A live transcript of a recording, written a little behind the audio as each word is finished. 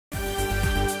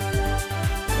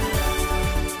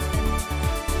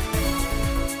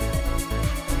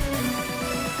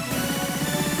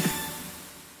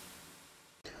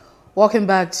Welcome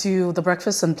back to The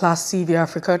Breakfast and Plus TV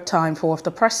Africa. Time for Off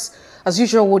the Press. As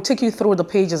usual, we'll take you through the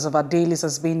pages of our dailies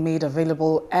as being made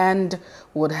available, and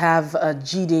would have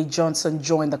Jide Johnson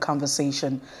join the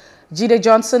conversation. Jide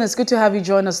Johnson, it's good to have you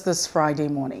join us this Friday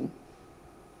morning.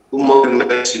 Good morning,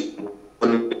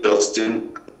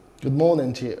 Justin. Good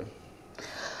morning to you.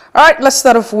 All right, let's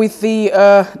start off with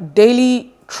the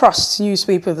Daily Trust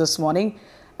newspaper this morning.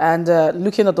 And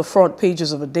looking at the front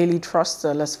pages of the Daily Trust,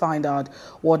 let's find out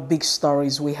what big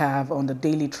stories we have on the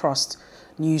Daily Trust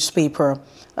newspaper.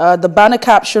 The banner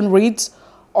caption reads,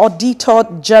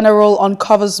 Auditor-General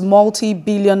uncovers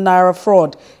multi-billion Naira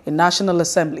fraud in National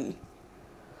Assembly.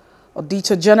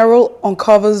 Auditor-General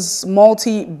uncovers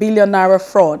multi-billion Naira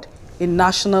fraud in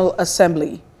National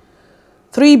Assembly.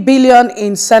 3 billion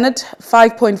in Senate,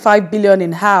 5.5 billion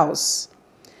in House.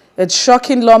 It's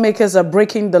shocking lawmakers are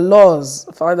breaking the laws.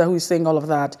 Father, who is saying all of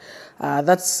that?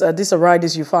 These are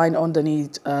riders you find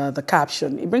underneath the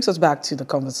caption. It brings us back to the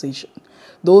conversation.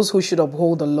 Those who should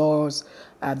uphold the laws,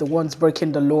 the ones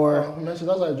breaking the law. That's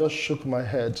why I just shook my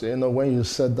head, when you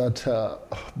said that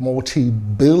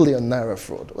multi-billion Naira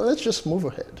fraud. Well, let's just move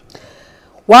ahead.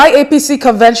 Why APC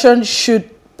convention should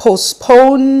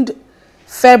postpone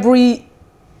February.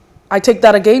 I take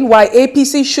that again. Why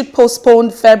APC should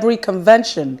postpone February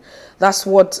convention. That's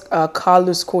what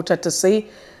Carlos quoted to say.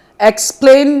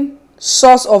 Explain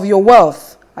source of your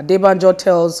wealth. Adebanjo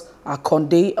tells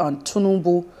Akandonye and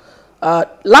Tinubu.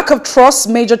 Lack of trust,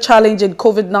 major challenge in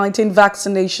COVID-19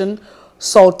 vaccination.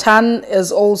 Sultan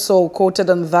is also quoted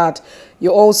on that.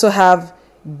 You also have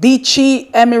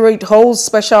Bichi Emirate holds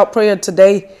special prayer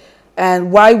today.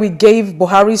 And why we gave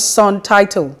Buhari's son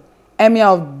title, Emir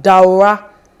of Daura.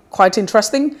 Quite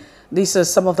interesting. These are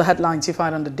some of the headlines you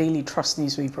find on the Daily Trust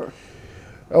newspaper.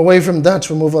 Away from that,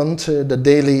 we move on to the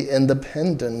Daily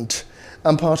Independent.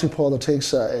 And party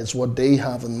politics is what they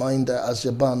have in mind as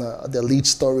their banner, their lead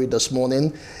story this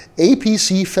morning.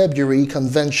 APC February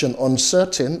convention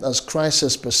uncertain as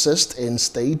crisis persists in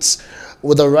states.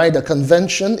 With a rider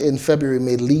convention in February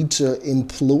may lead to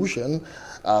implosion.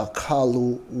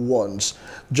 Kalu warns.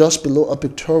 Just below a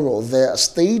pictorial, there are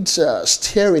state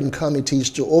steering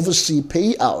committees to oversee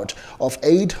payout of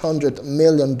 $800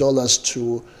 million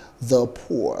to the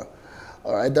poor.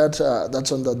 All right, that's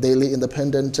on the Daily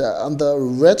Independent. On the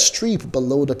red strip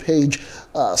below the page,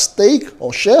 stake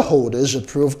or shareholders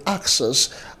approve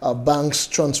Access Bank's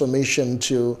transformation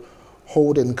to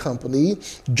holding company.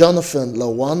 Jonathan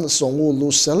Lawan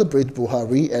Sanwo-Olu celebrate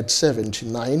Buhari at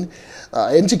 79.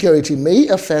 Insecurity may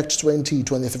affect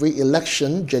 2023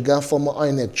 election. Jega former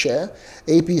INEC chair.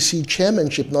 APC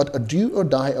chairmanship not a do or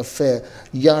die affair.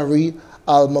 Yari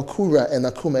Al-Makura and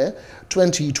Akume.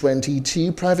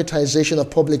 2022 privatization of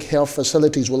public health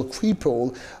facilities will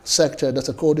cripple sector. That's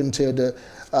according to the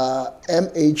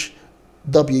MHWN.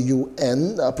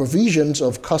 Provisions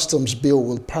of customs bill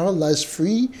will paralyze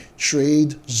free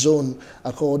trade zone,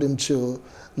 according to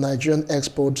Nigerian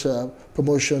Export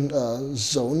Promotion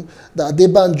Zone. The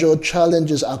Adebanjo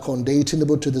challenges Akandonye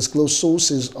Tinubu to disclose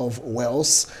sources of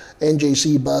wealth.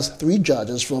 NJC bars 3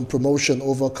 judges from promotion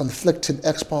over conflicting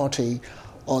ex-party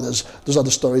orders. Those are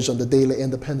the stories on the Daily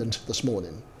Independent this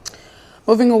morning.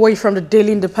 Moving away from the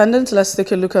Daily Independent, let's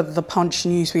take a look at the Punch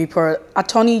newspaper.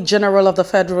 Attorney General of the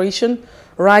Federation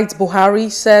writes Buhari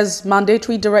says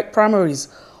mandatory direct primaries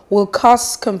will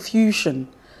cause confusion.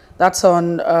 That's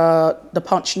on the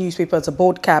Punch newspaper. It's a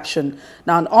bold caption.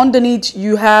 Now, underneath,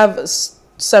 you have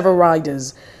several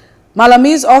riders.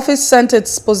 Malami's office sent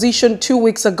its position 2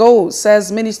 weeks ago,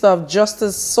 says Minister of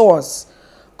Justice source.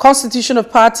 Constitution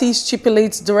of parties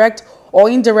stipulates direct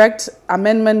or indirect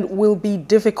amendment will be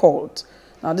difficult.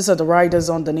 Now, these are the riders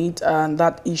underneath, and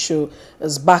that issue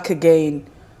is back again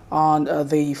on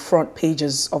the front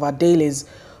pages of our dailies.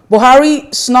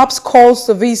 Buhari snubs calls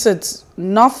to visit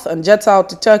North and jets out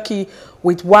to Turkey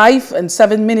with wife and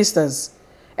 7 ministers.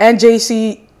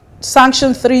 NJC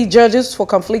sanctioned 3 judges for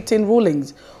conflicting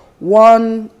rulings,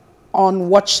 1 on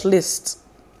watch list.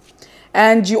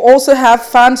 And you also have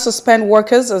fan suspend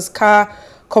workers as car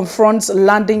confronts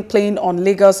landing plane on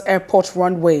Lagos airport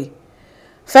runway.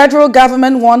 Federal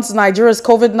government wants Nigeria's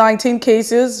COVID-19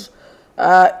 cases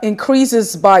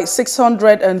increases by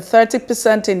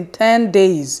 630% in 10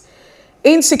 days.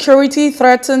 Insecurity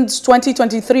threatens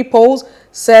 2023 polls,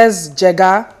 says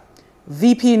Jega.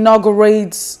 VP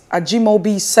inaugurates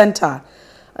Ajimobi Center.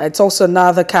 It's also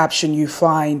another caption you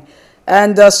find.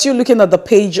 And still looking at the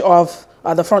page of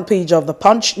the front page of the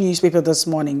Punch newspaper this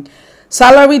morning.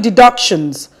 Salary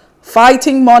deductions.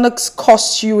 Fighting monarchs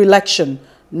costs you election,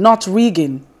 not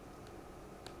rigging.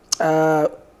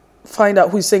 Find out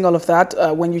who's saying all of that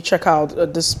when you check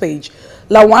out this page.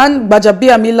 Lawan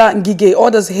Bajabiamila Ngige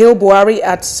orders hail Buhari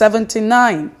at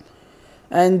 79.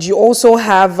 And you also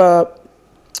have a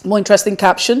more interesting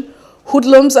caption.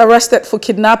 Hoodlums arrested for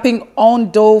kidnapping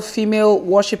Ondo female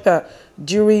worshipper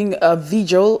during a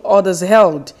vigil, orders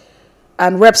held.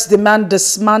 And reps demand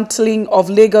dismantling of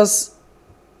Lagos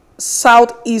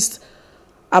Southeast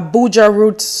Abuja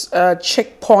routes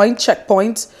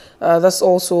checkpoint. That's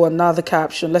also another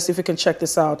caption. Let's see if we can check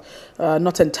this out.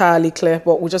 Not entirely clear,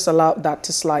 but we just allowed that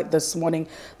to slide this morning.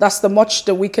 That's the much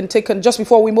that we can take. And just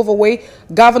before we move away,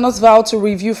 governors vow to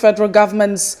review federal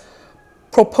government's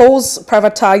proposed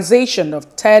privatization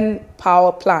of 10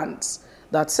 power plants.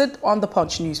 That's it on the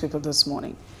Punch newspaper this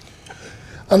morning.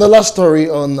 And the last story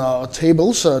on our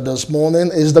tables this morning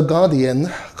is The Guardian.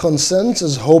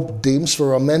 Consensus hope dims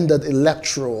for amended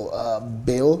electoral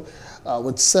bill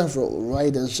with several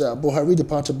riders. Buhari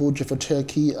departs Abuja for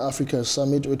Turkey Africa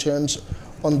Summit returns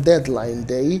on deadline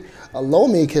day.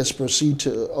 Lawmakers proceed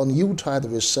to on Yuletide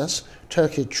recess.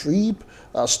 Turkey trip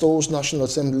stalls National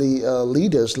Assembly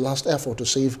leaders' last effort to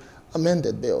save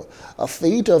amended bill. A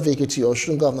fate of Ekiti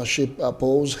Osun governorship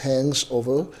polls hangs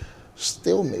over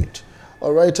stalemate.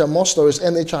 All right, more stories.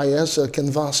 NHIS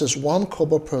canvasses 1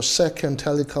 kobo per second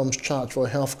telecoms charge for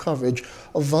health coverage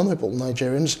of vulnerable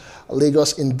Nigerians.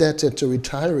 Lagos indebted to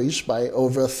retirees by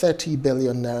over 30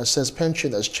 billion naira, says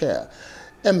pensioners chair.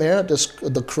 Emir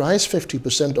decries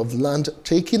 50% of land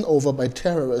taken over by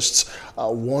terrorists,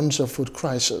 warns of food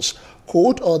crisis.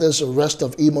 Court orders arrest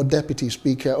of Imo Deputy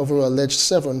Speaker over alleged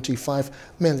 75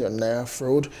 million naira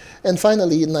fraud. And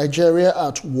finally, Nigeria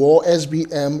at war,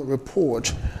 SBM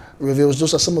report reveals.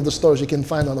 Those are some of the stories you can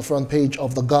find on the front page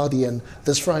of The Guardian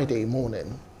this Friday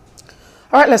morning.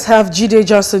 All right, let's have Jide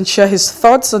Johnson share his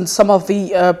thoughts on some of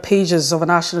the pages of the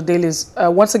national dailies.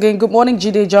 Once again, good morning,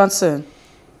 Jide Johnson.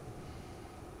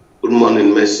 Good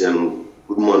morning, Messi, and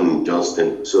good morning,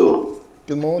 Johnston. So,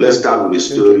 good morning. Let's start with the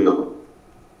story of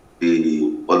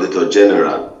the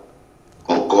Auditor-General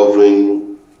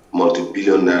uncovering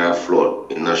multi-billion naira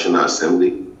fraud in National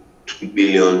Assembly, 3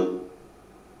 billion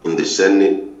in the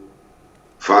Senate,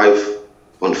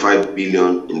 5.5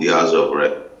 billion in the House of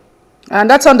Rep. And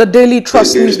that's on the Daily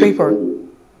Trust newspaper.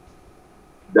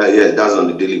 That's on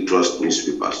the Daily Trust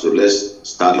newspaper. So let's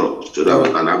start off so that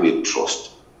we can have a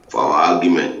trust for our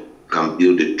argument, can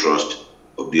build the trust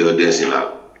of the audience in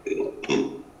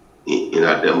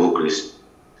our democracy.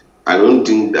 I don't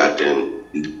think that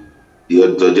the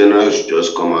Auditor-General should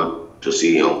just come out to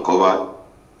say he uncovered.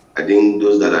 I think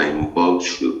those that are involved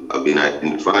should have been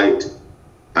identified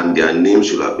and their names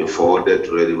should have been forwarded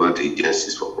to relevant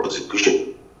agencies for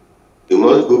prosecution. We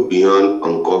must go beyond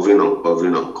uncovering. And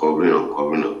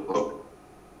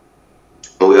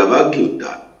we have argued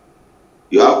that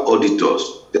you have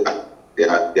auditors, there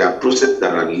are processes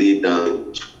that are laid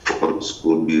down, funds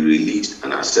could be released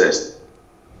and assessed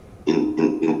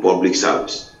in public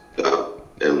service.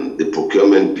 The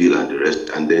procurement bill and the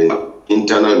rest, and then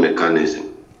internal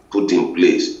mechanism put in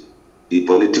place. The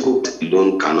political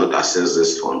alone cannot assess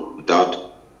this fund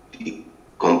without the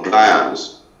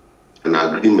compliance and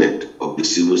agreement of the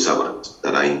civil servants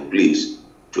that are in place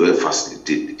to help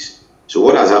facilitate this. So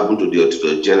what has happened to the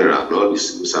Auditor-General and all the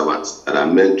civil servants that are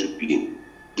meant to be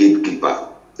gatekeeper,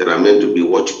 that are meant to be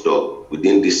watchdog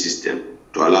within this system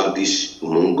to allow this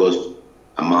humongous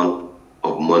amount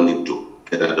of money to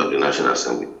get out of the National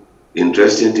Assembly? The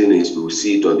interesting thing is we will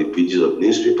see it on the pages of the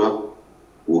newspaper,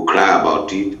 we'll cry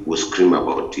about it, we'll scream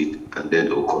about it, and then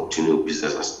they will continue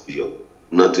business as usual.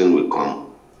 Nothing will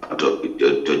come out of it.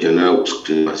 The General will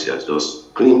scream as he has just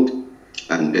screamed,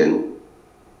 and then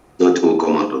nothing will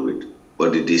come out of it.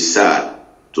 But it is sad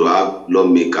to have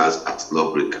lawmakers as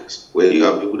lawbreakers, where you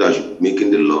have people that should be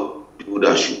making the law, people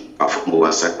that should perform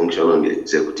oversight function on the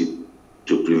executive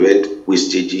to prevent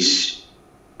wastages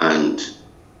and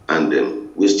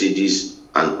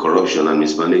corruption and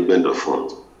mismanagement of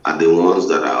funds, are the ones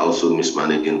that are also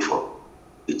mismanaging funds.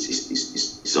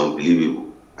 It's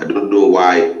unbelievable. I don't know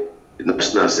why the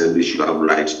National Assembly should have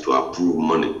right to approve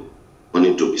money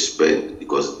to be spent,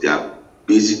 because their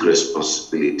basic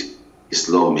responsibility is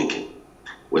lawmaking.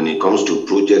 When it comes to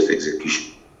project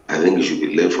execution, I think it should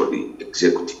be left for the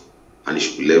executive and it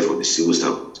should be left for the civil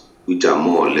servants, which are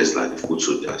more or less like the foot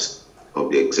soldiers of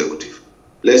the executive.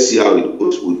 Let's see how it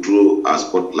goes. We'll throw a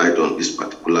spotlight on this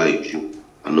particular issue,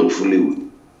 and hopefully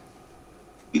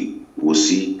we will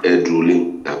see head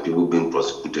ruling and people being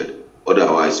prosecuted.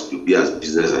 Otherwise, it will be as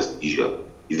business as usual.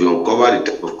 If you uncover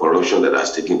the type of corruption that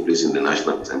has taken place in the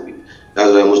National Assembly,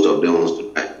 that's why most of them want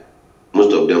to die.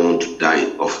 Most of them want to die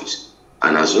in office.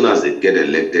 And as soon as they get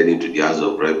elected into the House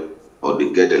of Rep or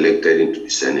they get elected into the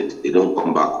Senate, they don't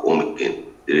come back home again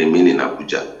they remain in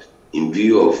Abuja. In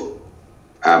view of,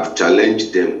 I've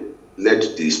challenged them,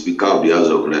 let the Speaker of the House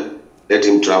of Rep, let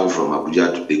him travel from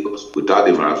Abuja to Lagos without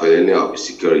the paraphernalia of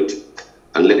security,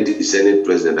 and let the Senate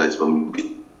President that is from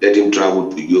Yobe, let him travel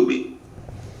to Yobe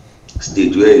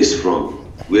State, where he's from,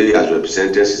 where he has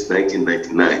represented since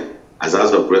 1999 as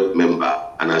House of Rep member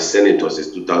and as Senator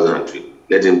since 2003.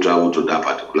 Let him travel to that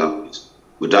particular place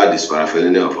without this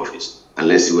paraphernalia of office, and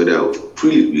let's see whether he will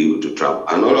freely be able to travel.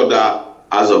 And all other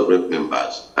House of Rep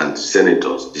members and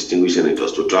senators, distinguished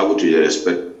senators, to travel to their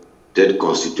respected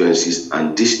constituencies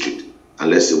and districts, and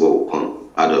let's see what will come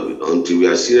out of it. Until we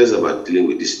are serious about dealing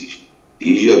with this issue,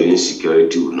 the issue of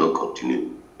insecurity will not continue.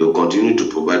 They will continue to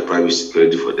provide private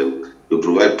security for them. They will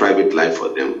provide private life for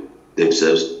them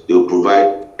themselves. They will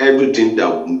provide everything that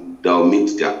will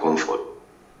meet their comfort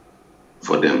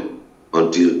for them.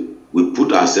 Until we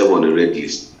put ourselves on a red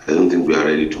list, I don't think we are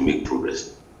ready to make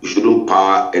progress. We shouldn't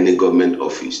power any government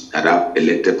office that have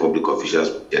elected public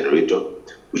officials with generator.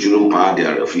 We shouldn't power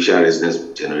their official residence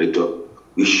with generator.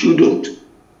 We shouldn't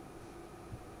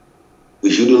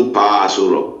power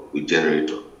Asoro with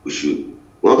generator. We should.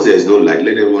 Once there is no light,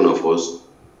 let every one of us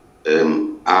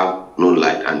have no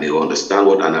light, and they understand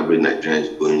what an average Nigerian is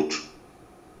going through.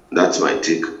 That's my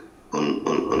take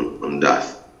on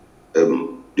that.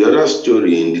 The other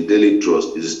story in the Daily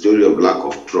Trust is a story of lack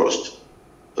of trust.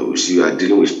 We see we are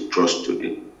dealing with trust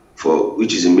today,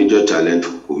 which is a major challenge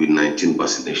for COVID-19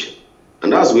 vaccination.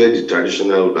 And that's where the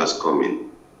traditional rulers come in.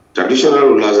 Traditional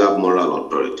rulers have moral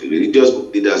authority. Religious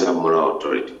leaders have moral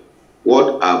authority.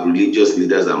 What have religious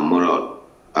leaders and moral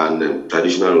and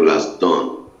traditional rulers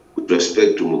done with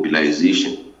respect to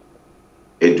mobilization,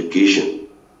 education,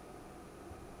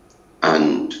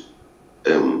 and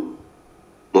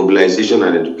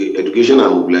education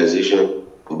and mobilization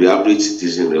of the average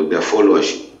citizen, of their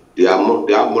followership? They have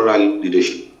moral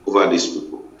leadership over these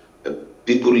people.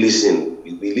 People listen.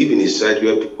 We live in a society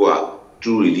where people are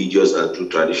true religious and true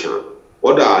traditional.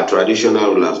 What are our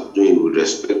traditional rulers doing with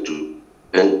respect to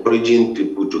encouraging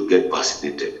people to get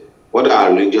vaccinated? What are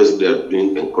our religious leaders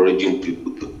doing encouraging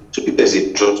people to? So if there's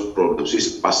a trust problem, so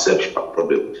it's a perception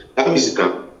problem. That means it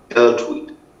can be dealt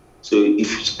with. So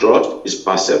if it's trust, it's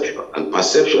perception, and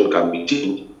perception can be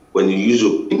changed when you use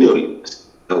opinion leaders.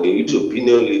 And when you use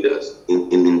opinion leaders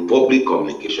in public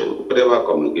communication, whatever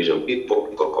communication, be it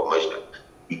public or commercial,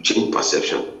 you change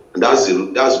perception. And that's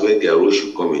where their role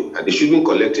should come in. And they should be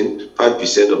collecting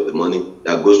 5% of the money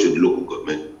that goes to the local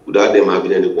government without them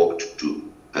having any work to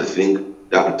do. I think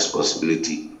that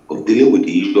responsibility of dealing with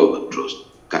the issue of trust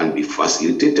can be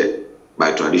facilitated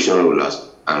by traditional rulers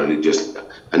and religious leaders.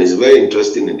 And it's very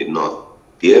interesting in the north.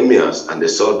 The emirs and the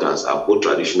sultans are both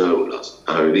traditional rulers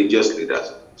and religious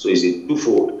leaders. So it's a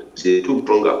twofold, it's a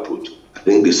two-pronged approach. I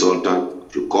think the sultan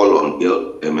should call on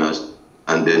the emirs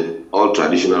and then all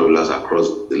traditional rulers across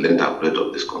the length and breadth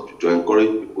of this country to encourage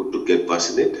people to get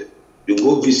vaccinated. You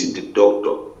go visit the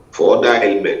doctor for other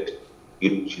ailment.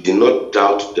 You do not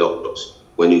doubt doctors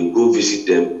when you go visit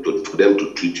them for them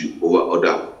to treat you over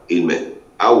other ailment.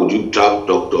 How would you doubt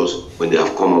doctors when they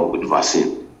have come up with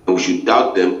vaccine? And we should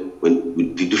doubt them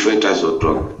with the different types of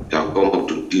drugs they have come up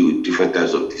to deal with different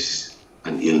types of disease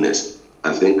and illness.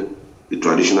 I think the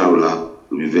traditional ruler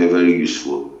will be very, very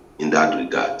useful in that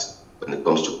regard when it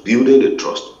comes to building the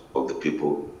trust of the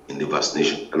people in the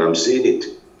vaccination. And I'm saying it,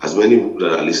 as many people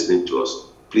that are listening to us,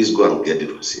 please go and get the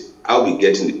vaccine. I'll be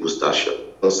getting the booster shot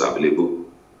once available.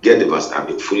 Get the vaccine. I've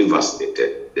been fully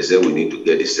vaccinated. They said we need to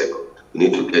get the second. We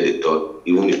need to get the third,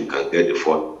 even if we can get the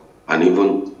fourth. And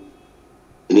even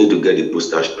we need to get the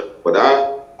booster shot. But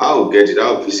I'll get it.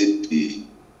 I'll visit the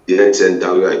health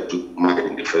center where I took mine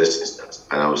in the first instance.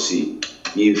 And I'll see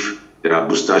if there are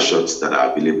booster shots that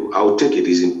are available. I will take it.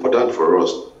 It's important for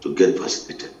us to get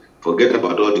vaccinated. Forget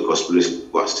about all the conspiracy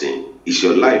people are saying. It's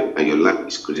your life, and your life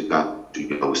is critical to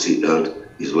you. I will say health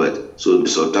is wealth. So the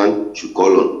Sultan should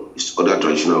call on his other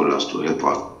traditional rulers to help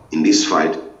out in this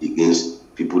fight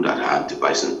against people that are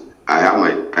anti-vaccine. I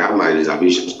have my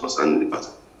reservations concerning the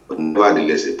vaccine, but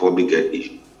nevertheless, a public health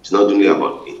issue. It's not only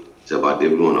about me, it's about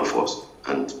every one of us.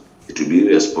 And it will be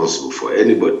irresponsible for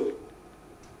anybody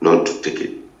not to take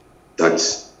it.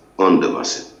 That's on the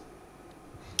vaccine.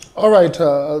 All right,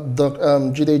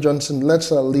 Jide Johnson, let's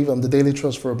leave the Daily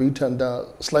Trust for a bit and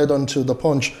slide on to the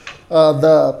Punch.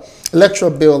 The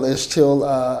electoral bill is still,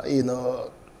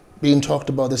 being talked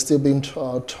about, is still being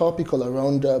topical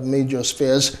around major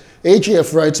spheres.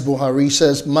 AGF writes Buhari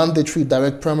says mandatory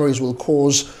direct primaries will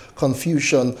cause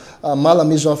confusion.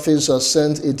 Malami's office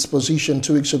sent its position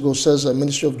 2 weeks ago, says the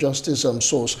Ministry of Justice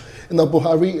source.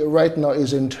 Buhari right now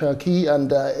is in Turkey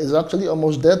and is actually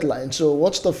almost deadline. So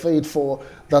what's the fate for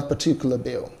that particular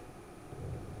bill?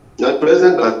 The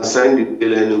president can sign the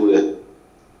bill anywhere.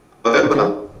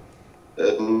 However,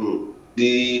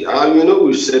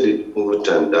 we've said it over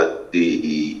time that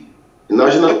the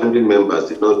National Assembly members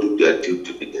did not do their due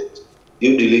diligence.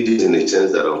 Due diligence in the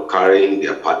sense that of carrying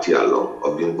their party along,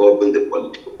 of involving the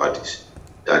political parties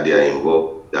that they are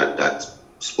involved, that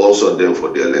sponsor them for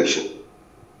the election.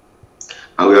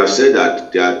 And we have said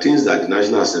that there are things that the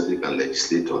National Assembly can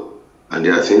legislate on, and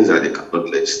there are things that they cannot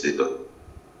legislate on.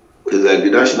 It's like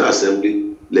the National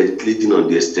Assembly legislating on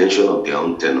the extension of their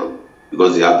own tenure,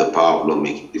 because they have the power of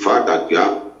lawmaking. The fact that you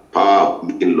have power of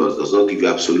making laws does not give you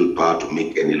absolute power to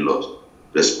make any laws,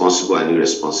 responsible and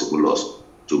irresponsible laws.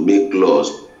 To make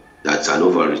laws that's an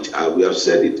overreach. We have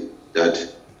said it,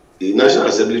 that the National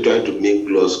Assembly trying to make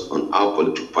laws on how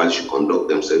political parties should conduct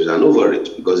themselves is an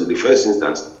overreach, because in the first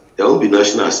instance, there won't be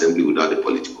National Assembly without the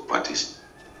political parties.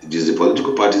 It is the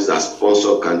political parties that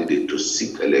sponsor candidates to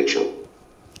seek election.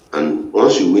 And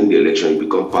once you win the election, you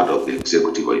become part of the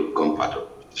executive or you become part of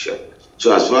the judiciary.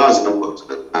 So as far as I'm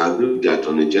concerned, I agree with the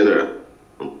Attorney General,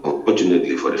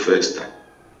 unfortunately for the first time,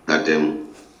 that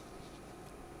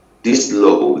this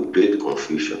law will create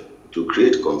confusion. To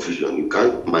create confusion, you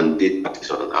can't mandate parties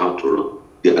on how to run.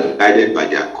 They are guided by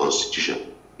their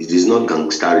constitution. It is not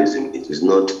gangsterism. It is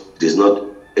not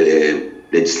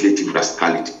legislative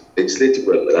rascality. Legislative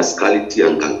rascality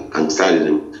and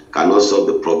gangsterism cannot solve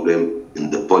the problem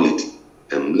in the polity.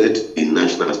 Let the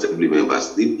National Assembly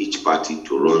members leave each party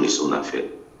to run its own affair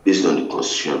based on the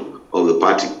constitution of the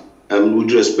party. And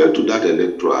with respect to that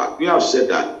electoral act, we have said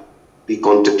that the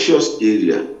contentious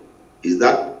area is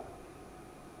that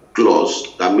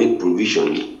clause that made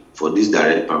provision for this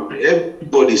direct primary.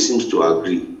 Everybody seems to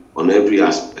agree on every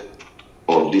aspect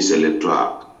of this electoral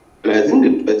act. And I think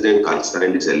the president can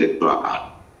sign this electoral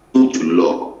act into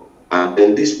law, and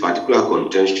then this particular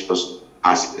contentious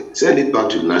aspect, send it back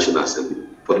to the National Assembly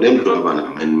for them to have an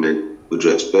amendment with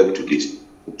respect to this,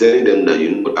 telling them that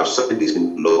I've signed this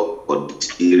into law for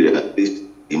this area, please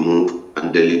remove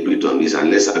and deliberate on this, and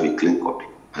let's have a clean copy,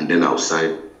 and then I'll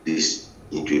sign this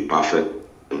into a perfect,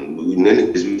 in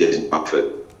any case, we get a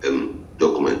perfect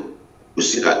document. You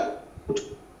see that,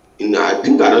 I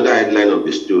think another headline of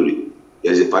the story,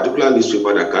 there's a particular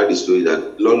newspaper that carried the story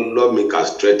that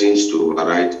lawmakers threatens to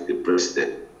override the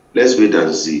president. Let's wait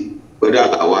and see whether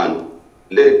Lawan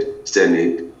led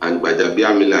Senate and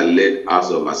Gbajabiamila led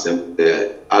House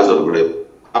of Rep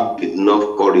have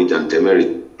enough courage and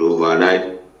temerity to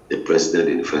override the president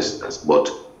in the first instance. But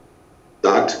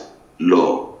that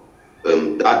law,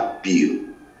 that bill,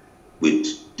 with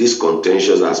this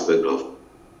contentious aspect of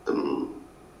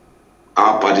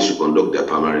how parties should conduct their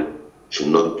primary, should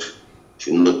not.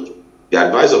 The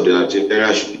advice of the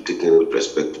Nigerian should be taken with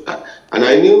respect to that. And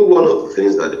I knew one of the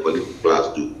things that the political class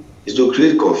do is to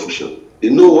create confusion. They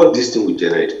know what this thing will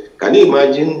generate. Can you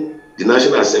imagine the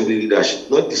National Assembly leadership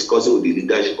not discussing with the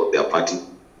leadership of their party,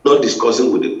 not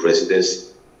discussing with the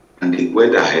presidency, and they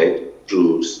went ahead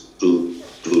to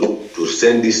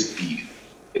send this bill?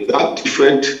 You have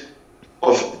different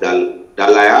of the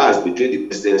liars between the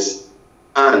presidency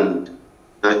and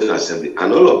National Assembly,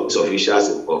 and all of these officials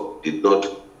involved did not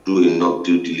do enough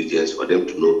due diligence for them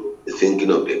to know the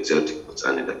thinking of the executive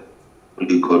concerning that.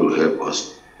 Only God will help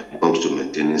us when it comes to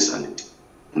maintaining sanity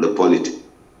in the polity.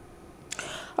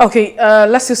 Okay,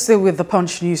 let's just stay with the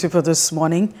Punch newspaper this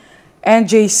morning.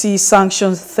 NJC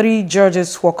sanctions 3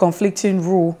 judges for conflicting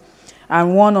rule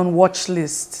and 1 on watch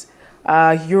list.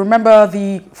 You remember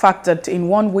the fact that in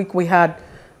 1 week we had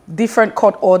different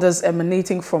court orders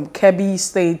emanating from Kebbi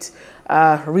State,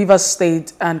 Rivers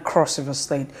State, and Cross River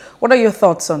State. What are your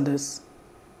thoughts on this?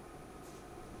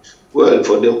 Well,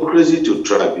 for democracy to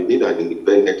thrive, you need an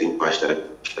independent, impartial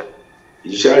judiciary.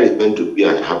 Judiciary is meant to be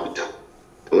an habitat.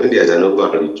 And when there's an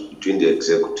overreach between the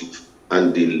executive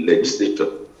and the legislature,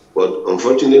 but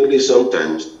unfortunately,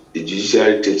 sometimes the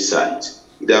judiciary takes sides,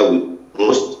 either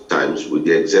most times with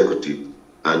the executive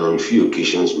and on few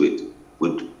occasions with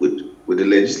the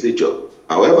legislature.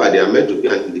 However, they are meant to be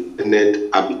an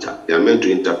independent habitat. They are meant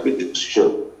to interpret the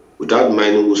Constitution without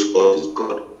minding whose cause is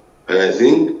God. And I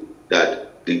think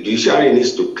that the judiciary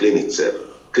needs to clean itself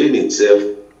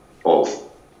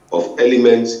of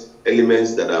elements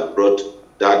that have brought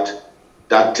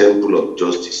that temple of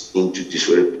justice into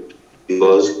disrepute.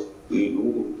 Because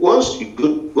once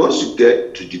you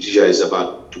get to judiciary, it's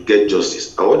about to get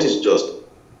justice. And what is just?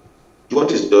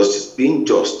 What is justice? Being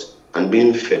just and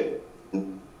being fair,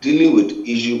 dealing with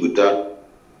issues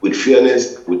with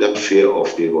fairness, without fear or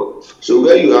favor. So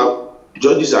where you have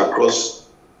judges across,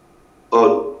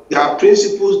 there are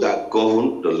principles that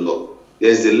govern the law.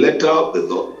 There's the letter of the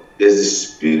law, there's the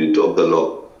spirit of the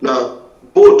law. Now,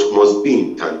 both must be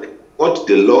in tandem. What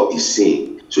the law is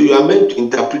saying. So you are meant to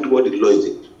interpret what the law is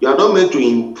saying. You are not meant to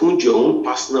input your own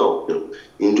personal opinion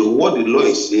into what the law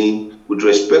is saying with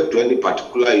respect to any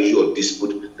particular issue or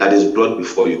dispute that is brought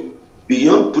before you.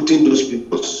 Beyond putting those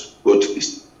people on watch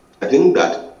list, I think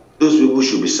that those people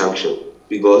should be sanctioned,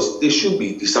 because the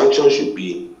sanction should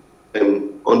be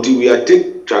until we are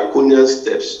taking draconian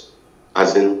steps,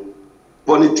 as in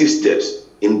punitive steps,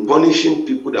 in punishing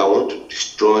people that want to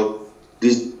destroy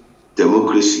this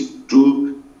democracy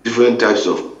through different types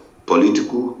of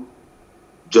political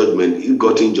judgment,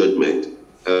 ill-gotten judgment.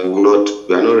 We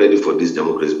are not ready for this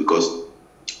democracy, because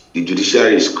the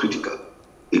judiciary is critical,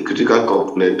 a critical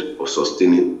component of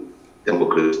sustaining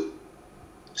democracy.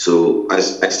 So I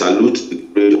salute the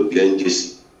courage of the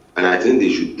NJC, and I think they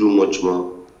should do much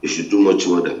more. They should do much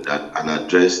more than that and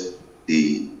address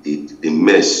the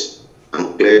mess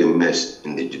and clear the mess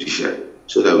in the judiciary,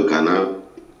 so that we can have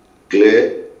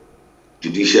clear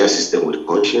judicial system with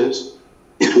conscience,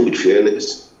 with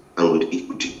fairness, and with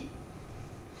equity.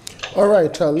 All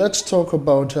right, let's talk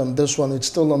about this one. It's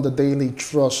still on the Daily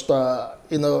Trust.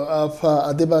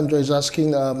 Adebanjo is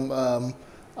asking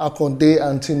Akandonye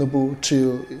and Tinubu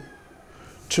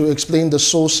to explain the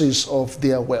sources of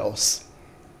their wealth.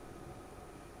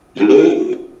 You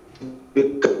know,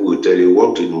 people will tell you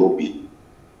worked in Mobi.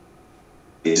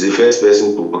 He's the first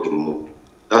person to work in Mobi.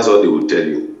 That's what they will tell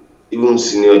you. Even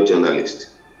senior journalists,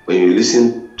 when you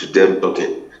listen to them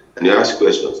talking and you ask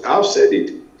questions, I've said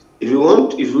it. If you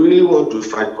really want to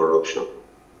fight corruption,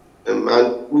 and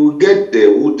we'll get there,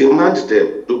 we'll demand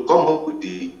them to come up with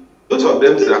those of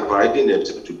them that are parading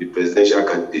themselves to be presidential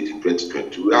candidate in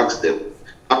 2020. We ask them,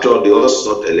 after all, they all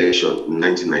sought election in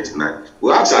 1999.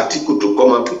 We asked Atiku to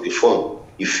come up with the form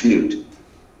he filled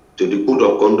to the Code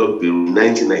of Conduct Bill in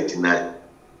 1999.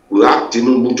 We asked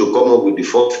Tinubu to come up with the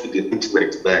form filled in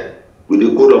 1999 with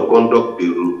the Code of Conduct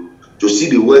Bill to see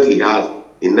the wealth he has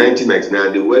in 1999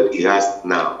 and the wealth he has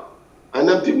now. And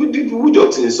then people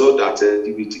just insult that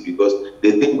activity because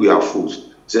they think we are fools.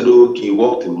 Said, okay, he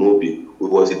worked in Mobi. He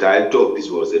was the director of this,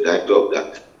 was the director of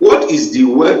that. What is the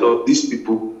wealth of these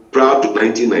people prior to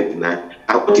 1999?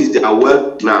 And what is their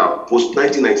wealth now,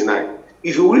 post-1999?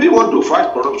 If you really want to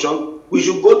fight corruption, we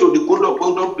should go to the Code of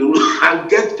Conduct Bureau and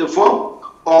get the form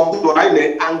of the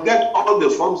INEC and get all the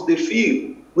forms they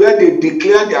fill, where they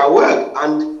declare their wealth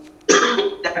and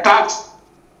their tax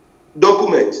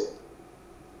documents.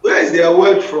 Where is their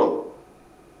wealth from?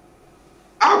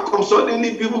 How come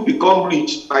suddenly people become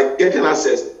rich by getting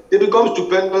access? They become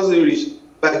stupendously rich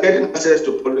by getting access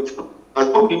to public funds.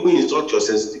 And some people insult your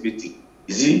sensitivity.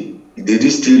 Did he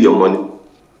steal your money?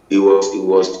 Let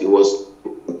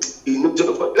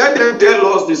them tell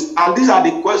us this. And these are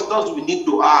the questions we need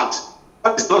to ask.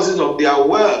 What are the sources of their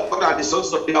wealth? What are the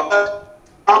sources of their wealth?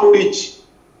 How rich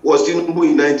was Tinubu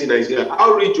in 1999?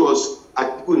 How rich was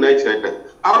Atiku in 1999?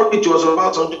 How rich was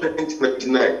Obasanjo in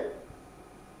 1999?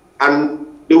 And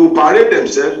they will parade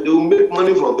themselves, they will make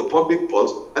money from the public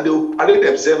funds, and they will parade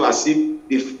themselves as if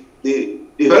they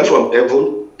fell from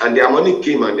heaven and their money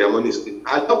came and their money is clean.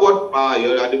 I know what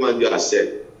Adebanjo has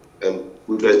said,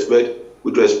 with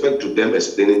respect to them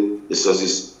explaining the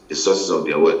sources of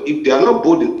their wealth. If they are not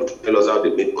bold enough to tell us how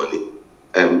they make money,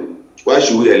 why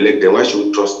should we elect them? Why should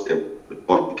we trust them with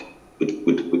public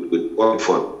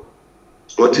fund?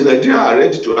 But in Nigeria are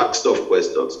ready to ask tough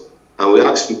questions, and we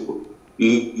ask people,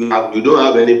 you don't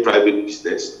have any private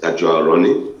business that you are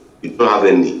running, you don't have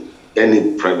any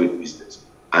private business.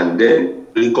 And then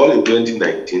recall in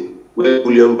 2019, where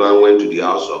William Van went to the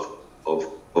house of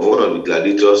one of the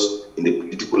gladiators in the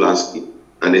political landscape,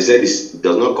 and they said it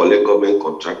does not collect government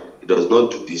contract, it does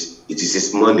not do this, it is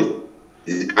his money.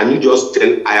 Can you just tell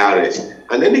IRS?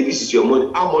 And then if this is your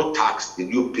money, how much tax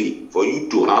did you pay for you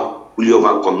to have William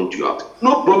Van coming to your house?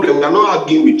 No problem, we are not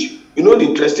arguing with you. You know the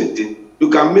interesting thing, you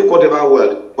can make whatever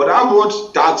wealth, but how much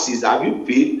taxes have you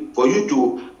paid for you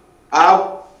to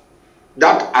have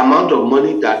that amount of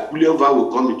money that William Van will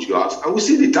come into your house? And we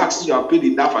see the taxes you have paid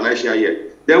in that financial year.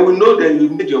 Then we know that you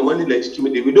made your money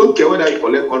legitimately. We don't care whether you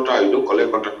collect contract or you don't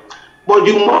collect contract. But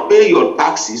you must pay your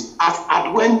taxes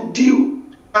at when due.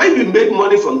 If you make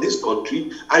money from this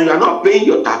country and you are not paying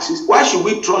your taxes, why should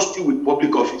we trust you with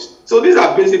public office? So these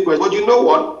are basic questions. But you know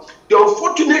what? The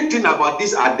unfortunate thing about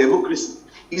this our democracy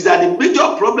is that the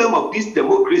major problem of this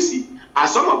democracy,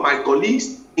 as some of my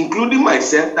colleagues including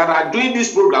myself, that are doing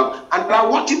this program and that are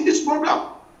watching this program.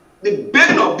 The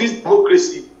bane of this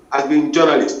democracy has been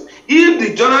journalists. If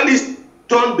the journalists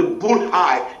turn the bull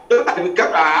high, we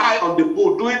kept our eye on the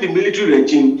bull during the military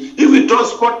regime, if we turn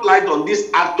spotlight on these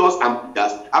actors and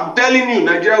leaders, I'm telling you,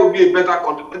 Nigeria will be a better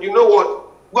country. But you know what?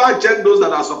 Go and check those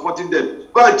that are supporting them.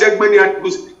 Go and check many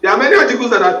articles. There are many articles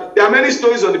there are many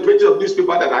stories on the pages of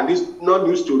newspaper that are not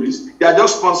news stories. They are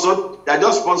just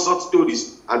sponsored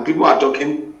stories, and people are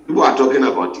talking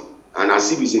about it. And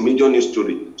as if it's a major news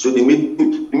story. So the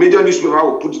major newspaper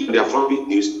will put it on their front page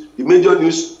news. The major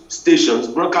news stations,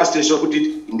 broadcast stations, put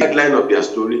it in the headline of their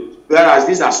story. Whereas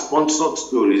these are sponsored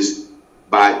stories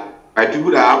by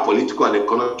people that have political and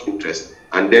economic interest.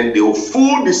 And then they will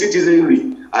fool the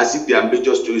citizenry as if they are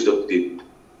major stories of the day.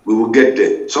 We will get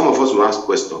there. Some of us will ask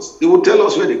questions. They will tell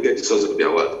us where they get the source of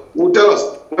their wealth. They will tell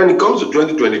us. When it comes to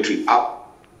 2023,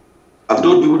 I've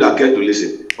told people that care to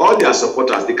listen. All their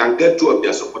supporters, they can get 2 of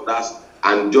their supporters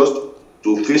and just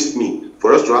to face me,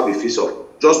 for us to have a face-off.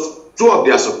 Just 2 of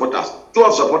their supporters. 2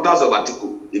 of supporters of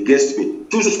Atiku against me.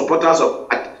 2 supporters of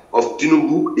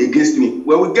Tinubu against me.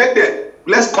 When we get there,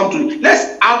 let's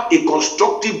have a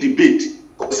constructive debate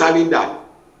concerning that.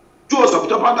 2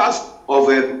 supporters of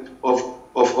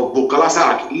Bukola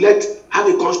Saraki. Let's have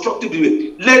a constructive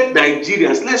debate.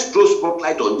 Let's throw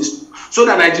spotlight on this so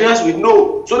that Nigerians will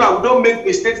know, so that we don't make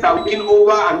mistakes that we begin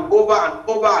over and over and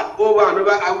over and over and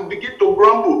over, and we begin to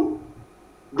grumble.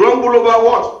 Grumble over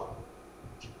what?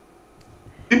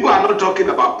 People are not talking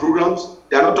about programs.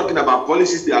 They are not talking about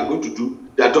policies they are going to do.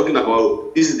 They are talking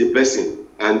about this is the person.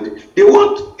 And they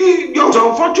want, it's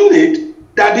unfortunate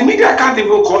that the media can't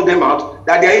even call them out,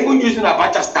 that they are even using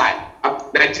Abacha style.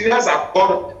 Nigerians are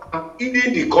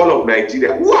eating the call of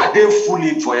Nigeria. Who are they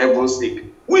fooling, for heaven's sake?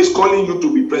 Who is calling you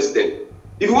to be president?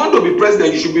 If you want to be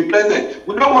president, you should be president.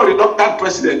 We don't want to adopt that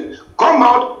president. Come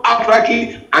out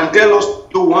outrightly and tell us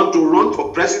you want to run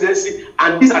for presidency,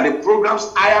 and these are the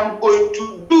programs I am going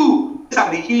to do. These are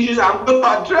the issues I'm going to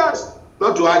address.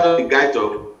 Not to add on the guide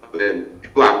of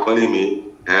people are calling me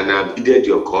and I've heeded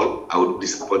your call. I will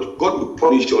disappoint. God will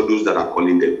punish all those that are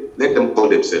calling them. Let them call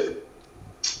themselves.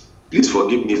 Please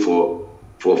forgive me for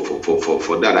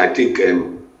that. I think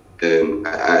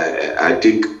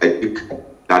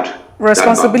that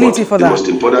responsibility for that. The most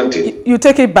important thing. You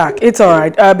take it back. It's all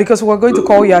right because we're going to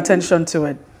call your attention to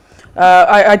it.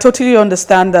 I totally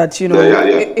understand that, you know,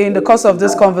 in the course of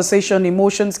this conversation,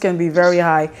 emotions can be very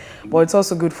high, but it's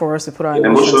also good for us to put our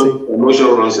emotions in.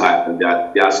 Emotion runs high.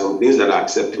 There are some things that are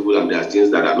acceptable and there are things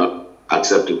that are not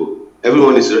acceptable.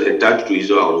 Everyone is entitled to his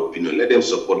or her opinion. Let them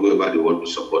support whoever they want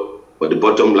to support. But the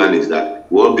bottom line is that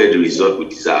we all get the result we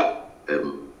deserve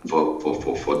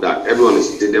for that. Everyone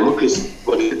is a democracy.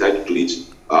 God is entitled to his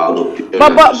opinion.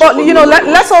 But you know,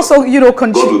 let's also, you know,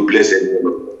 continue. God will bless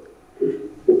everyone.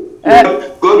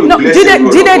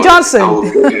 Jide Johnson.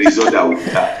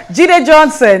 Jide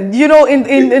Johnson, you know,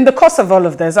 in the course of all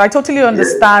of this, I totally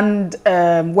understand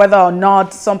whether or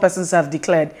not some persons have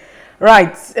declared,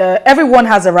 right, everyone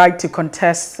has a right to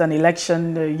contest an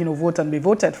election, you know, vote and be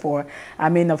voted for. I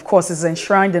mean, of course, it's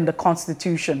enshrined in the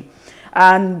Constitution.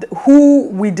 And who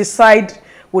we decide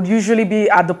would usually be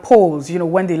at the polls, you know,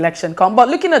 when the election comes. But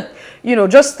looking at, you know,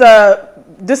 just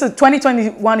this is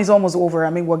 2021 is almost over. I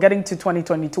mean, we're getting to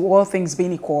 2022, all things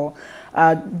being equal.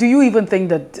 Do you even think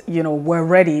that, you know, we're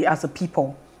ready as a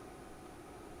people?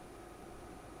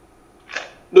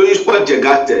 No, it's what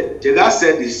Jega said. Jega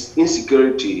said this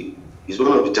insecurity is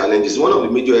one of the challenges. One of the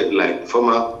major headlines,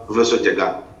 former Professor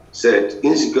Jega said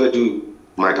insecurity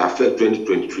might affect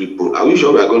 2023 poll. Are we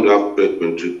sure we are going to have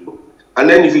 2023 poll? And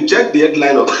then if you check the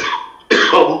headline of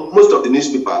most of the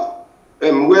newspapers,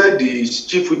 where the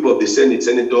chief whip of the Senate,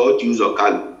 Senator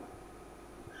Okali,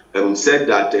 said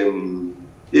that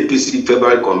APC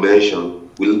February convention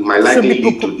might likely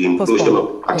lead to the implosion of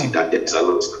the party, that there's an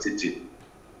uncertainty.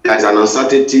 There's an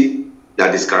uncertainty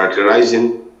that is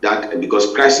characterizing that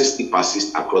because crisis still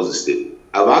persists across the state.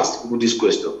 I've asked people this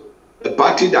question. A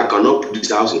party that cannot put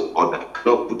this house in order,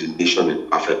 cannot put the nation in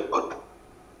perfect order.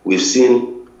 We've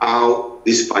seen how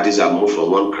these parties have moved from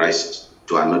one crisis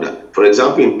to another. For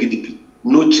example, in PDP,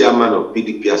 no chairman of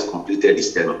PDP has completed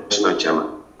his tenure. National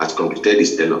chairman has completed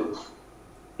his tenure.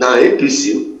 Now,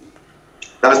 APC,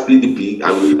 that's PDP,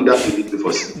 and we've been under PDP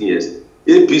for 16 years.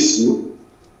 APC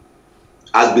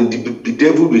has been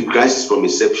bedeviled with crisis from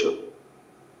inception.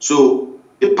 So,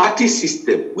 the party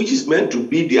system, which is meant to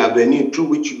be the avenue through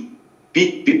which you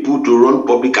pick people to run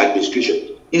public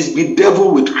administration, is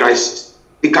bedeviled with crisis.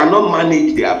 They cannot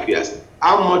manage their affairs.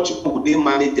 How much would they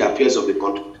manage the affairs of the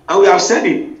country? And we have said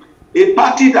it. A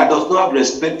party that does not have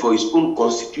respect for its own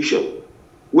constitution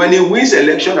when he wins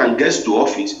election and gets to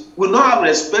office, will not have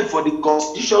respect for the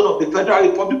Constitution of the Federal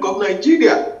Republic of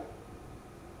Nigeria.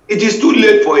 It is too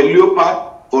late for a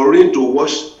leopard, for rain to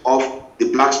wash off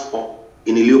the black spot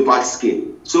in a leopard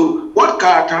skin. So what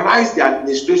characterized the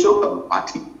administration of the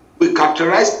party will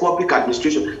characterize public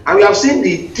administration. And we have seen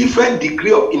the different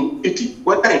degree of impunity,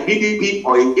 whether in PDP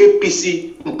or in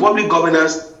APC, in public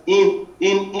governance in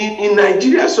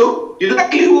Nigeria. So the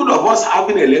likelihood of us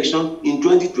having an election in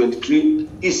 2023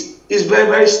 is very,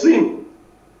 very slim.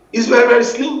 It's very, very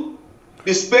slim.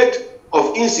 The spate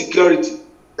of insecurity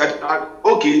that are,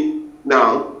 okay,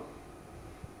 now,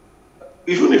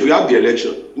 even if we have the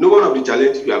election, you know, one of the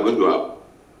challenges we are going to have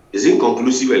is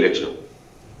inconclusive election.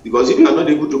 Because if you are not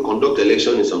able to conduct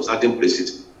election in some certain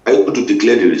places, are you able to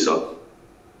declare the result?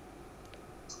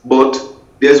 But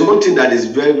there's one thing that is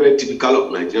very, very typical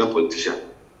of Nigerian politicians.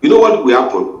 You know what will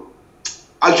happen?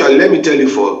 Actually, let me tell you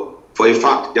for a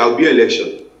fact, there will be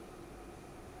election.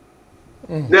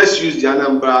 Let's use the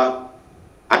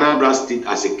Anambra State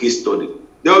as a case study.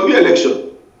 There will be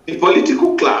election. The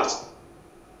political class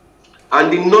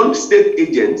and the non-state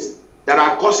agents that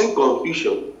are causing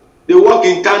confusion, they work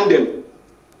in tandem.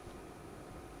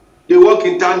 They work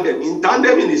in tandem. In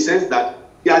tandem in the sense that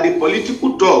they are the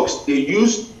political talks they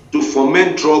use to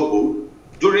foment trouble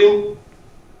during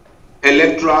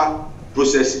electoral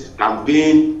processes,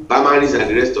 campaign, primaries, and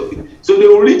the rest of it. So they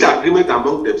will reach agreement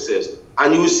among themselves.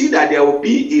 And you will see that there will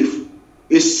be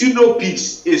a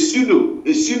pseudo-peace, a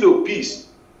pseudo-peace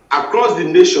across the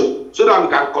nation so that we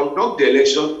can conduct the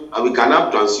election and we can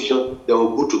have transition, then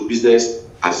we'll go to business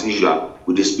as usual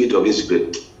with the spirit of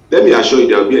insecurity. Let me assure you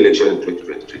there will be election in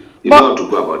 2023. You know how to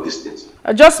go about these things.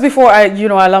 Just before I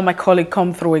allow my colleague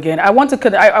come through again, I want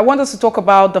us to talk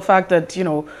about the fact that,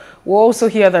 we also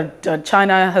hear that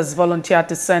China has volunteered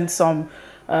to send some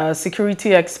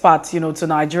security experts, to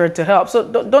Nigeria to help. So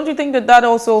don't you think that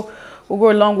also will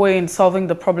go a long way in solving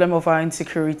the problem of our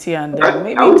insecurity and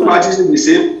maybe... Are we practicing the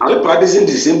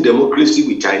same democracy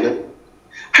with China?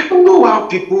 I don't know how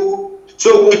people...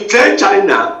 So we tell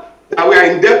China that we are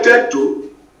indebted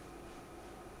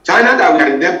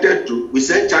to, we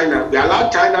send China, we allow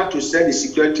China to send the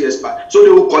security expert, so they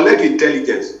will collect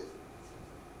intelligence.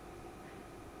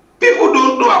 People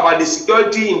don't know about the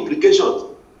security implications.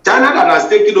 China that has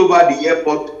taken over the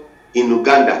airport in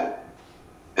Uganda,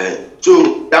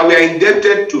 so that we are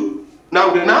indebted to.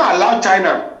 Now we now allow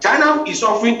China. China is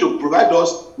offering to provide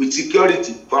us with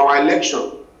security for our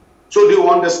election. So they will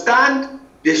understand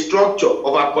the structure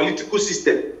of our political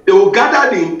system. They will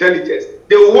gather the intelligence.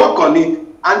 They will work on it.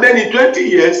 And then in 20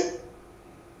 years,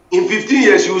 in 15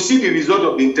 years, you will see the result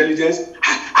of the intelligence.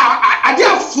 Are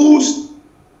there fools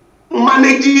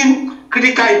managing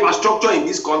critical infrastructure in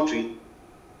this country?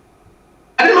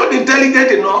 Are they not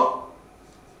intelligent enough?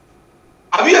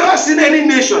 Have you ever seen any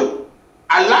nation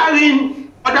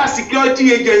allowing other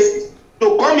security agencies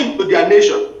to come into their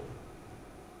nation?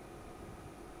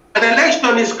 An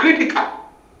election is critical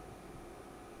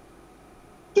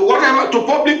to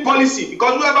public policy,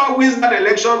 because whoever wins that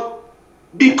election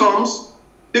becomes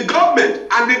the government,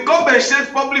 and the government shapes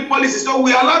public policy. So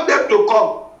we allow them to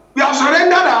come. We have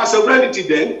surrendered our sovereignty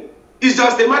then. It's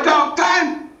just a matter of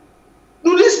time.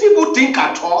 Do these people think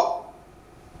at all?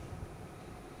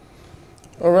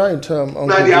 All right.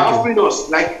 Now they are offering us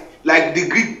like the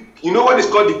Greek. You know what is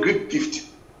called the Greek gift?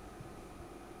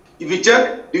 If you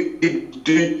check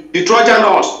the Trojan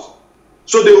horse,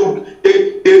 so they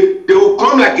will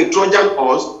come like a Trojan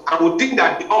horse and will think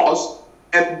that the horse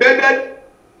embedded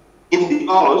in the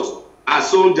horse are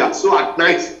soldiers. So at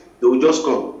night they will just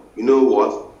come. You know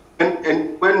what?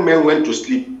 And when men went to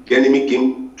sleep, the enemy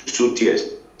came to sow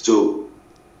tears. So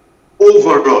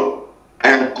overall, I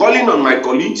am calling on my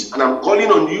colleagues, and I'm calling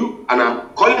on you, and I'm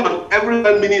calling on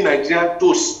everyone in Nigeria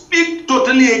to speak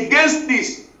totally against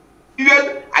this.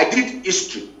 Even I did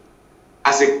history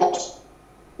as a course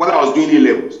when I was doing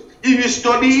A-levels. If you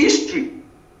study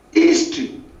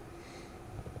history,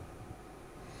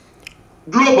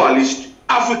 global history,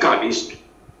 African history,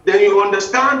 then you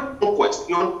understand conquest,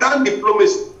 you understand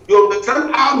diplomacy, you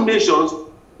understand how nations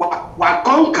were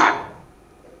conquered.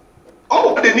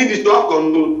 All what they need is to have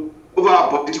control over our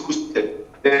political system.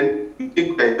 Then we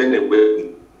take the independent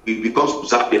way, we become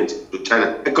subservient to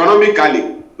China.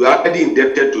 Economically, we are already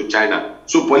indebted to China.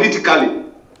 So politically,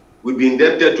 we'll be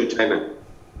indebted to China.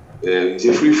 It's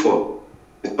a free fall.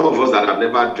 Some of us that have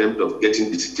never dreamt of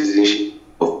getting the citizenship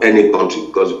of any country,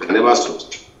 because we can never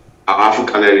substitute our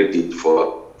African heritage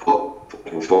for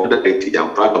other heritage.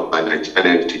 I'm proud of my Nigerian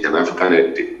heritage and African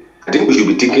heritage. I think we should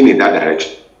be thinking in that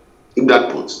direction. If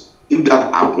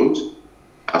that happens,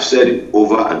 I've said it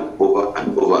over and over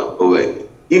and over and over again.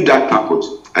 If that happens,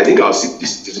 I think I'll seek the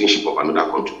citizenship of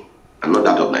another country and not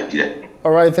that of Nigeria.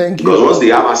 All right, thank you. Because once they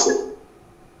have access.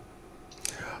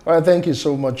 All right, thank you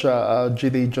so much,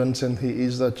 Jide Johnson. He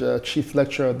is the Chief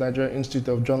Lecturer at Nigerian Institute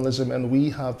of Journalism, and we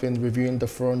have been reviewing the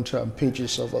front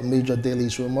pages of major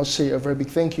dailies. We must say a very big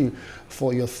thank you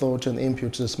for your thought and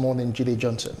input this morning, Jide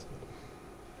Johnson.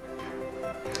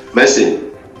 Mercy.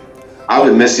 Have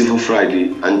a merciful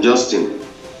Friday, and Justin,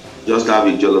 just have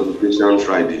a jollification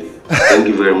Friday. Thank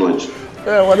you very much.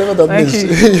 Yeah, whatever that Thank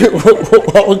means.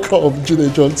 Welcome,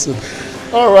 Jide Johnson.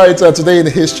 All right, today in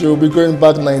history, we'll be going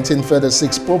back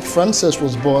 1936. Pope Francis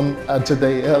was born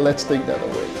today. Let's take that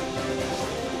away.